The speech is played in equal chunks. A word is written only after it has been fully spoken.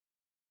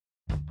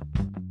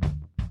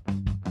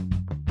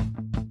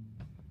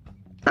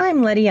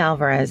I'm Letty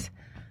Alvarez,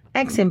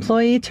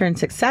 ex-employee turned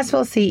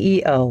successful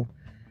CEO.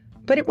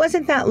 But it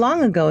wasn't that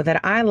long ago that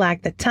I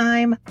lacked the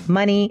time,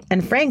 money,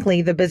 and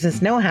frankly, the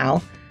business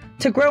know-how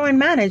to grow and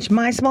manage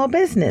my small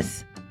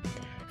business.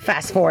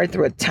 Fast forward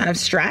through a ton of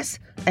stress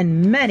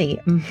and many,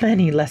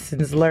 many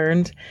lessons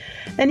learned,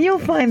 and you'll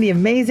find the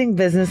amazing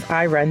business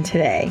I run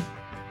today.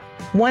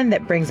 One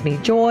that brings me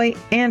joy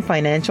and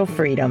financial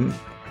freedom.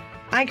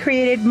 I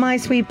created My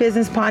Sweet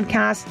Business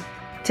podcast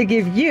to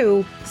give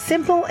you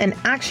simple and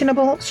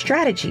actionable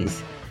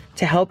strategies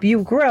to help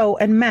you grow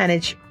and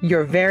manage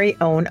your very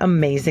own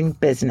amazing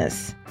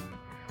business.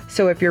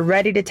 So if you're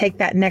ready to take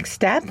that next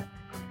step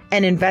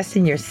and invest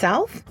in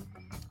yourself,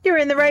 you're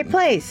in the right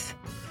place.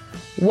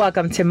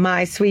 Welcome to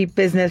My Sweet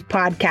Business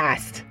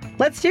podcast.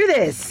 Let's do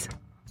this.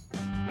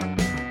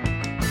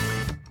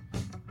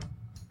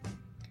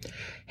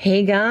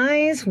 Hey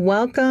guys,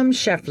 welcome.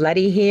 Chef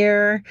Letty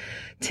here.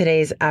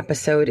 Today's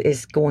episode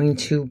is going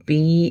to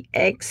be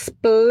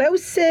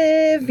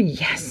explosive.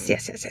 Yes.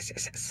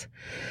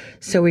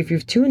 So if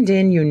you've tuned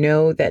in, you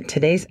know that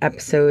today's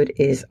episode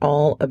is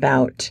all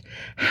about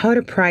how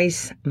to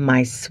price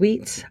my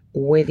sweets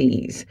with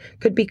ease.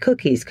 Could be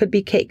cookies, could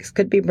be cakes,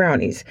 could be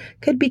brownies,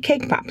 could be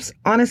cake pops.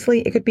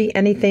 Honestly, it could be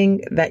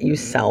anything that you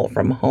sell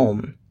from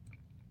home.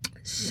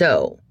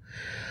 So,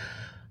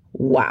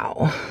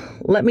 wow.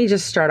 Let me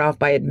just start off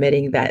by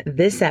admitting that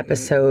this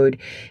episode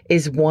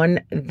is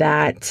one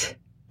that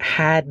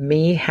had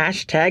me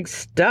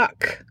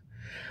 #stuck.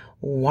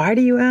 Why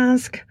do you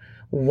ask?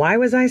 Why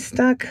was I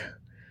stuck?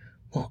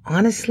 Well,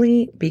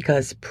 honestly,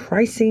 because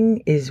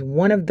pricing is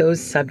one of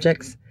those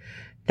subjects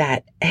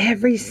that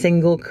every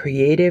single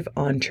creative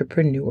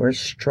entrepreneur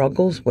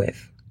struggles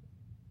with.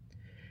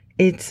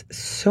 It's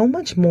so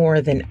much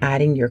more than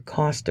adding your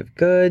cost of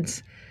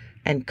goods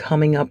and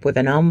coming up with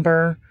a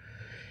number.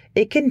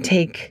 It can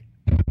take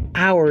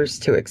hours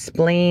to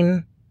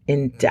explain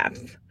in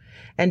depth.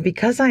 And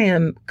because I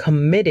am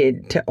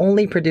committed to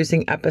only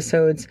producing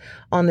episodes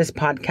on this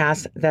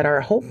podcast that are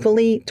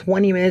hopefully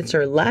 20 minutes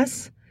or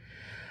less,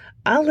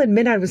 I'll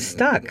admit I was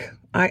stuck.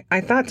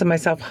 I thought to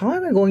myself, how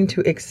am I going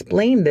to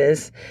explain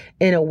this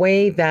in a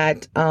way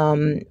that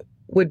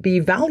would be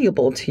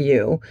valuable to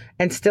you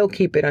and still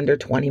keep it under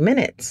 20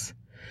 minutes?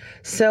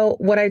 So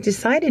what I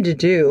decided to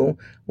do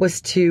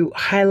was to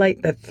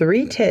highlight the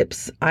 3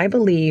 tips I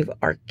believe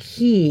are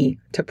key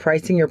to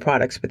pricing your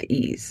products with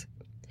ease,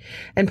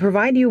 and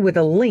provide you with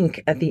a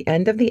link at the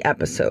end of the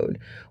episode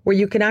where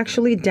you can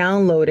actually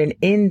download an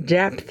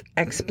in-depth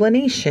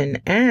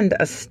explanation and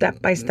a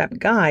step-by-step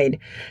guide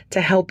to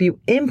help you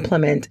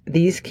implement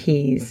these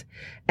keys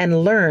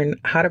and learn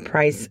how to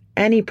price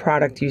any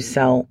product you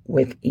sell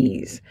with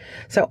ease.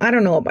 So I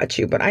don't know about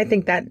you, but I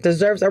think that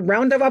deserves a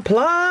round of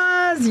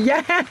applause.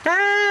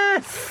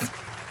 Yes!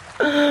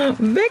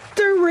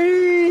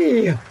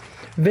 Victory!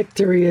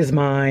 Victory is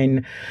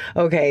mine.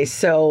 Okay,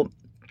 so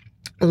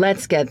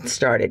let's get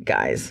started,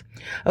 guys.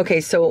 Okay,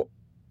 so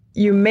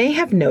you may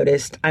have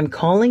noticed I'm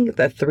calling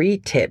the 3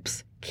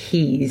 tips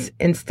keys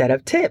instead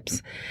of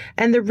tips.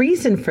 And the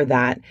reason for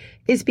that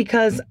is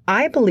because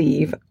I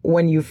believe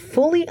when you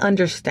fully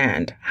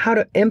understand how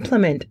to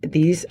implement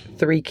these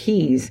 3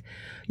 keys,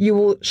 you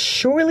will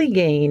surely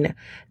gain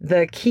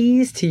the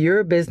keys to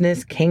your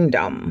business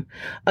kingdom,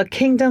 a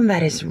kingdom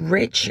that is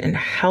rich in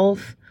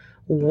health,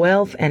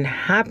 wealth, and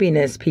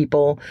happiness,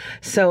 people.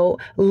 So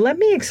let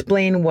me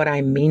explain what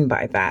I mean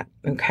by that,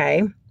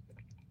 okay?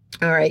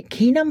 All right,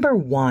 key number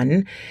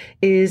 1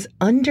 is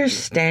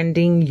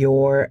understanding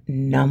your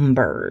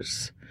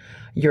numbers,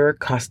 your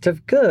cost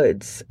of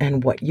goods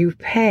and what you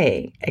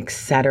pay,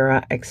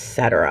 etc.,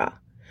 etc.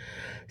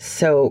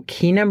 So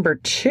key number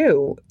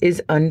 2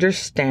 is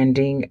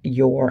understanding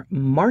your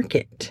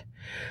market,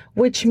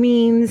 which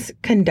means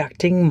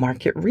conducting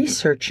market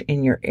research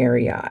in your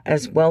area,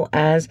 as well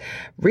as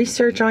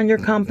research on your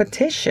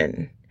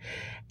competition.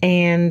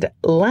 And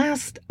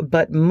last,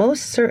 but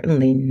most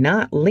certainly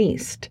not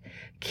least,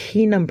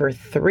 key number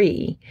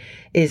 3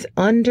 is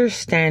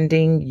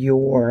understanding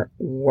your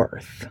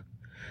worth,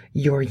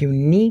 your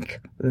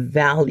unique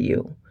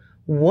value,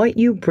 what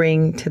you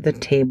bring to the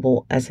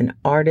table as an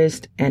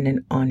artist and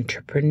an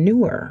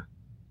entrepreneur.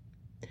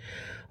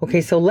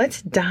 Okay, so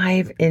let's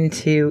dive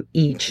into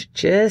each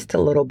just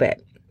a little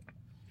bit.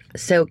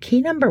 So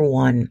key number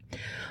 1,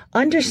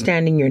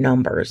 understanding your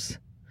numbers.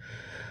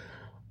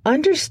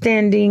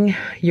 Understanding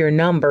your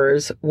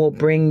numbers will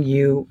bring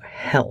you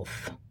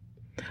health.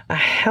 A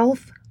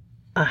health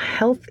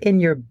in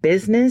your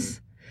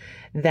business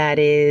that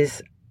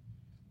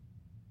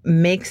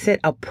makes it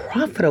a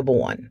profitable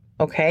one.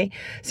 Okay.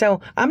 So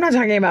I'm not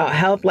talking about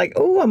health like,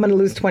 oh, I'm going to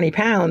lose 20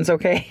 pounds.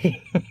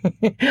 Okay.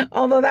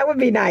 Although that would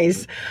be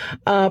nice.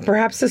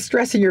 Perhaps the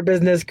stress in your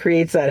business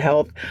creates that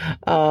health,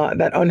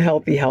 that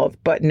unhealthy health.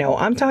 But no,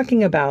 I'm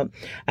talking about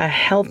a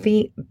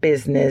healthy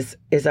business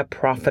is a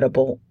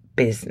profitable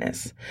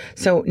business.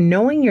 So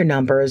knowing your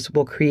numbers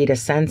will create a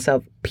sense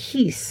of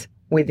peace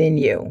within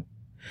you,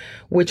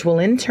 which will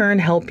in turn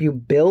help you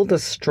build a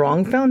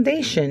strong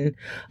foundation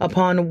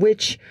upon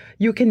which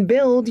you can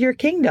build your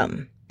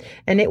kingdom.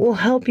 and it will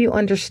help you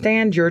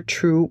understand your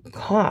true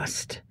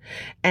cost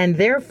and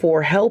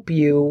therefore help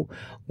you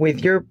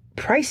with your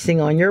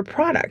pricing on your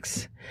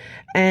products.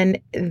 And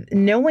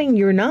knowing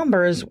your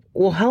numbers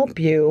will help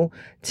you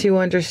to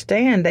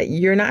understand that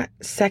you're not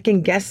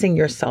second guessing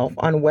yourself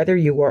on whether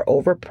you are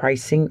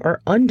overpricing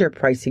or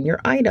underpricing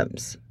your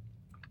items.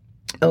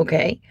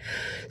 Okay,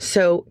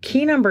 so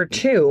key number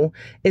 2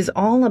 is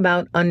all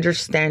about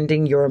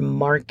understanding your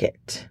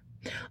market.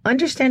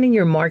 Understanding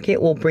your market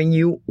will bring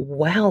you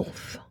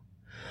wealth.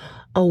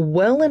 A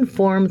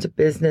well-informed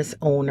business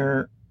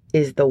owner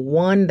is the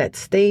one that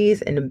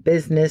stays in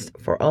business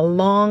for a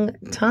long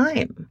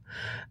time.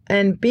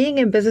 And being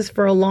in business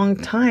for a long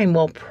time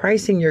while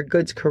pricing your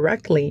goods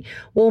correctly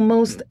will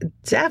most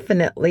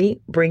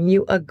definitely bring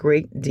you a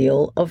great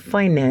deal of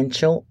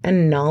financial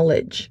and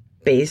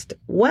knowledge-based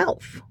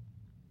wealth.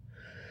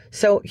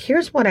 So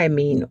here's what I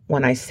mean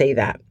when I say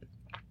that.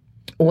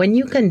 When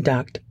you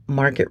conduct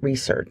market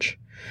research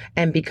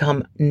and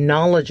become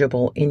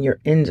knowledgeable in your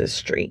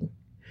industry,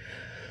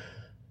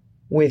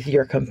 with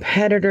your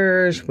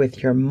competitors,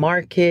 with your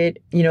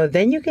market,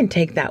 then you can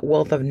take that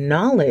wealth of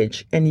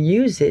knowledge and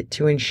use it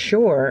to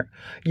ensure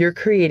you're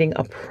creating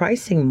a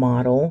pricing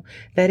model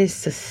that is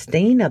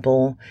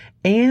sustainable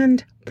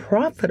and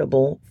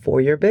profitable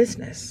for your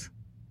business,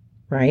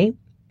 right?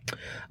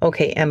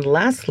 Okay, and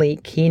lastly,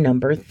 key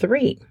number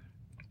 3.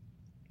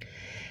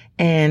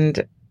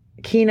 And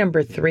key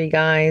number 3,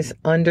 guys,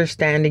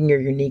 understanding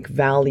your unique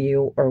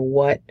value, or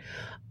what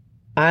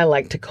I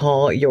like to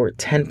call your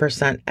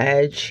 10%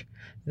 edge.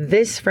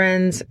 This,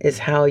 friends, is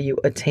how you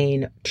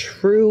attain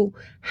true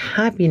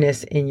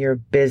happiness in your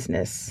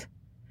business.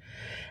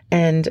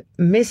 And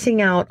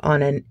missing out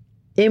on an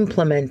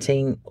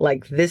implementing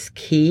like this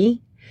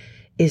key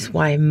is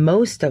why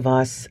most of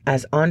us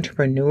as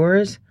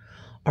entrepreneurs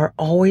are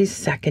always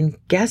second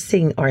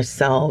guessing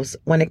ourselves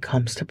when it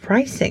comes to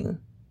pricing.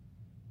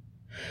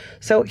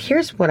 So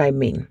here's what I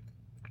mean.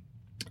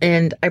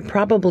 And I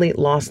probably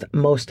lost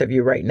most of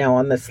you right now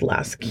on this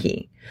last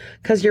key,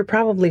 because you're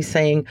probably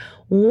saying,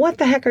 what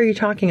the heck are you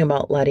talking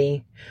about,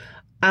 Letty?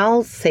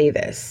 I'll say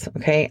this,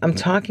 okay? I'm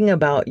talking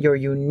about your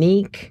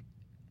uniqueness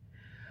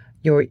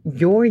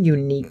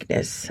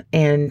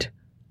and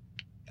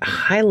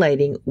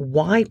highlighting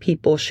why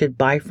people should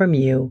buy from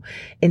you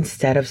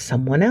instead of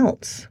someone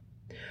else.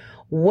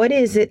 What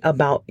is it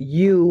about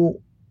you,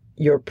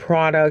 your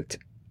product,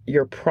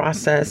 your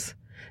process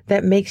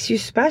that makes you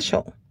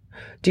special?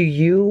 Do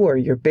you or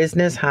your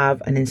business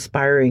have an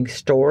inspiring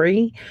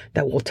story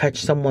that will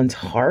touch someone's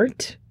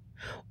heart?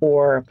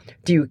 Or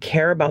do you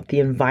care about the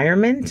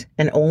environment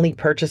and only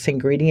purchase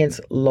ingredients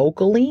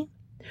locally?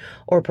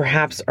 Or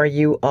perhaps are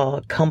you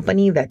a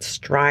company that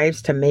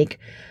strives to make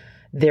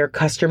their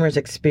customers'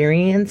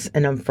 experience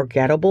an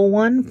unforgettable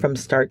one from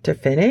start to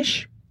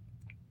finish?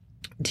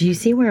 Do you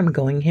see where I'm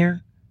going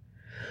here?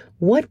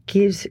 What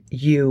gives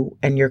you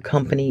and your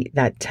company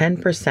that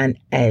 10%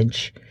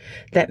 edge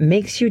that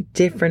makes you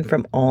different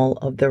from all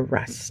of the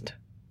rest?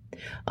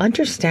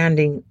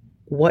 Understanding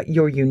what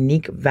your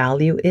unique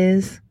value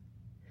is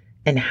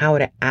and how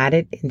to add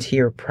it into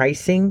your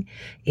pricing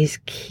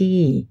is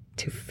key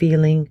to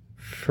feeling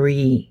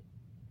free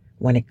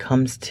when it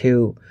comes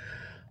to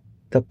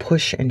the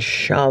push and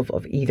shove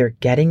of either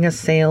getting a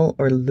sale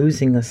or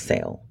losing a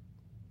sale.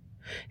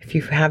 If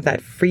you have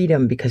that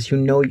freedom because you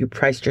know you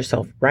priced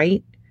yourself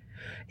right,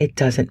 it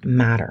doesn't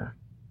matter.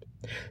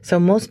 So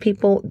most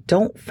people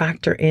don't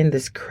factor in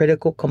this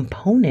critical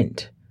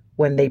component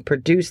when they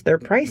produce their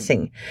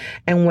pricing.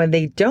 And when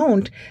they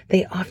don't,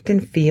 they often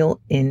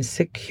feel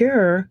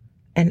insecure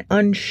and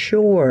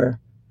unsure.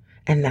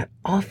 And that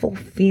awful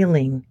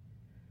feeling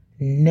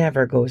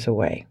never goes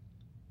away.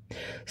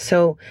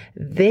 So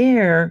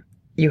there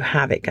you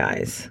have it,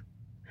 guys.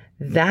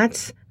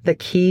 That's the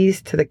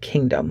keys to the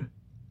kingdom.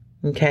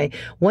 Okay.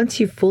 Once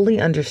you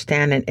fully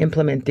understand and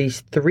implement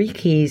these 3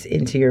 keys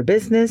into your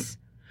business,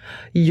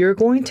 you're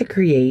going to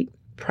create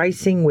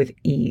pricing with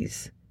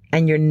ease,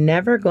 and you're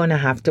never going to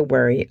have to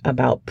worry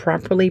about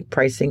properly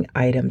pricing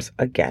items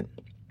again.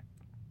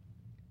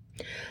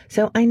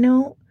 So I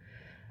know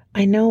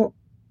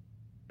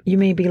you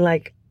may be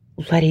like,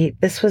 Letty,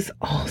 this was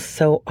all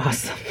so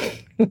awesome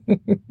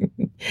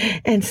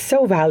and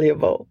so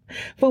valuable,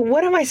 but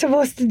what am I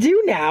supposed to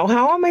do now?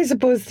 How am I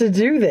supposed to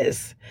do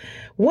this?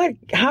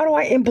 How do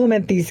I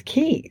implement these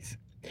keys?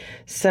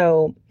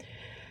 So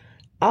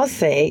I'll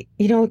say,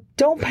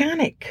 don't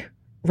panic.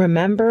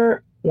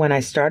 Remember when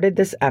I started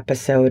this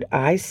episode,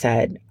 I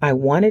said I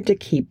wanted to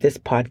keep this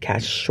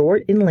podcast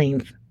short in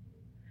length.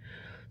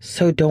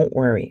 So don't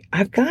worry.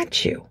 I've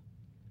got you.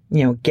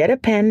 Get a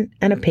pen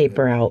and a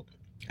paper out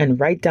and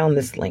write down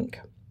this link.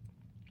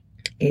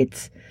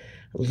 It's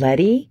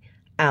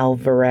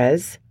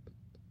LettyAlvarez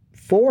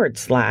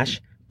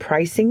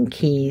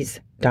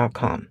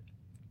 /pricingkeys.com.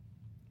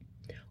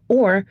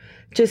 Or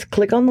just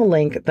click on the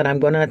link that I'm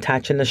going to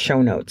attach in the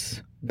show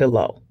notes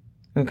below.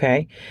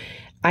 Okay.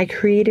 I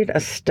created a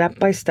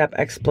step-by-step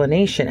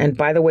explanation. And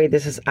by the way,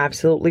 this is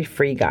absolutely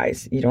free,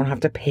 guys. You don't have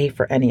to pay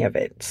for any of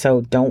it.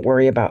 So don't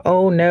worry about,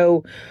 oh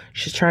no,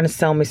 she's trying to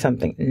sell me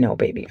something. No,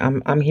 baby,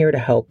 I'm here to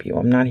help you.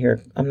 I'm not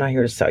here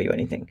to sell you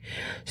anything.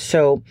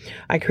 So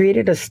I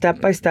created a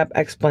step-by-step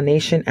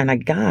explanation and a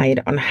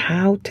guide on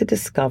how to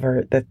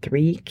discover the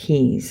 3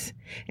 keys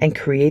and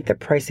create the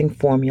pricing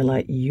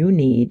formula you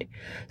need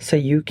so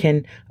you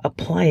can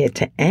apply it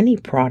to any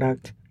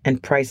product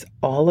and price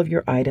all of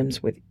your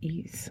items with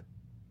ease.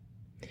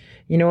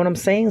 You know what I'm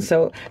saying?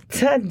 So,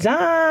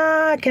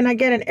 ta-da! Can I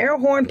get an air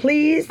horn,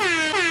 please?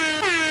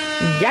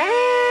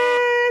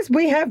 Yes!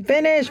 We have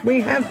finished!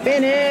 We have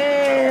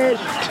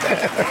finished!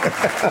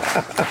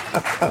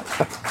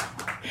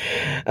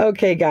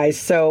 Okay, guys.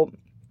 So,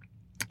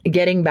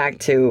 getting back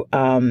to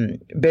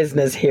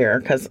business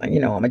here, because,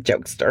 I'm a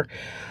jokester.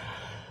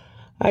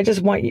 I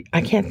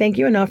can't thank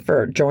you enough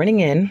for joining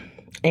in.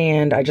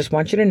 And I just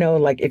want you to know,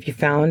 like, if you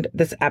found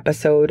this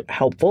episode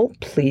helpful,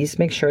 please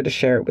make sure to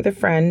share it with a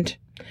friend.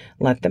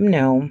 Let them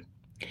know.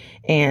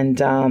 And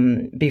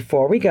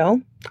before we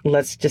go,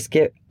 let's just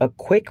get a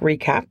quick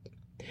recap.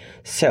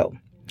 So,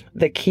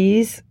 the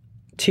keys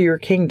to your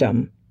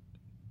kingdom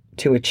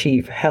to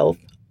achieve health,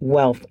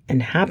 wealth,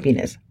 and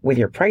happiness with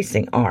your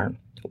pricing are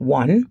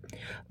 1,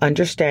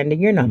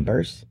 understanding your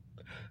numbers.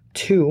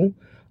 2,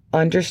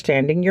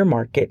 understanding your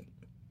market.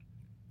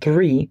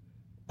 3,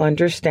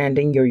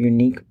 understanding your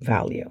unique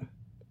value.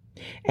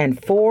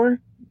 And 4,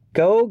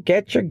 go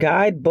get your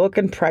guidebook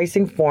and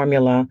pricing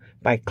formula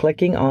by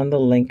clicking on the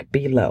link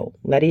below,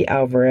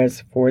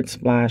 LettyAlvarez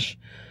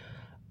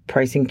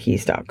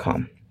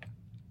 /pricingkeys.com.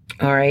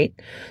 All right.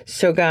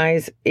 So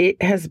guys,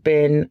 it has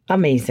been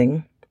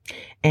amazing.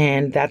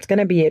 And that's going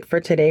to be it for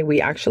today. We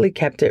actually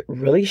kept it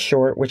really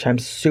short, which I'm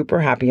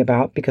super happy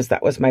about because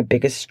that was my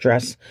biggest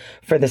stress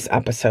for this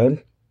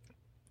episode.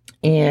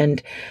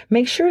 And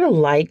make sure to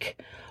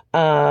like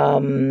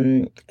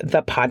the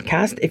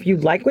podcast. If you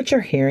like what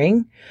you're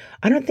hearing,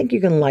 I don't think you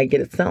can like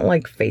it. It's not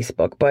like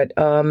Facebook, but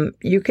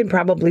you can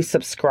probably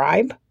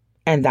subscribe,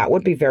 and that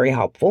would be very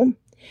helpful.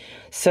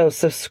 So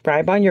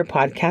subscribe on your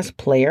podcast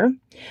player,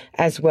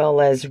 as well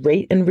as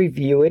rate and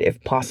review it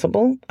if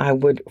possible. I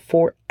would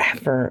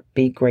forever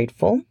be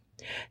grateful.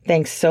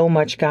 Thanks so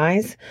much,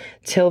 guys.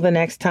 Till the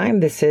next time,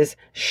 this is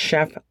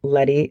Chef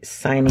Letty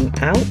signing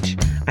out.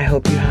 I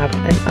hope you have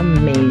an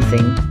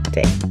amazing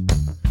day.